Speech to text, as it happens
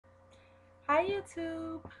Hi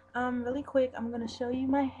YouTube. Really quick, I'm gonna show you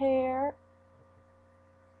my hair.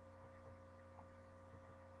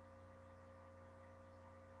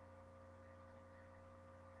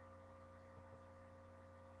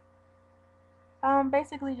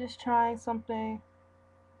 Basically just trying something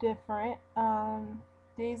different.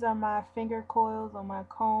 These are my finger coils or my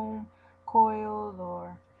comb coils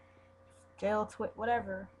or gel twist,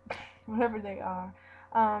 whatever, whatever they are.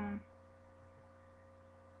 Um,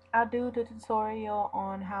 I'll do the tutorial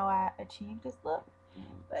on how I achieve this look,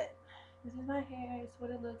 but this is my hair. It's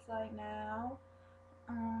what it looks like now.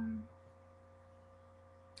 Um,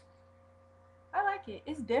 I like it.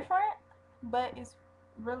 It's different, but it's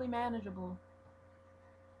really manageable.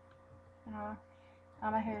 You know,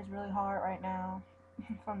 my hair is really hard right now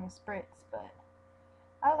from the spritz, but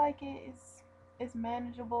I like it. It's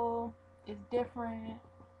manageable. It's different.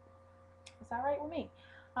 It's all right with me.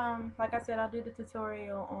 Like I said, I'll do the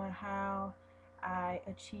tutorial on how I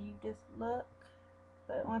achieve this look.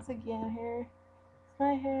 But once again, here it's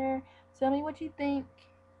my hair. Tell me what you think.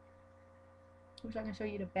 Wish I can show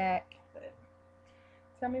you the back, but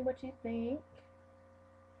tell me what you think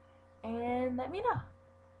and let me know.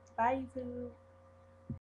 Bye, YouTube.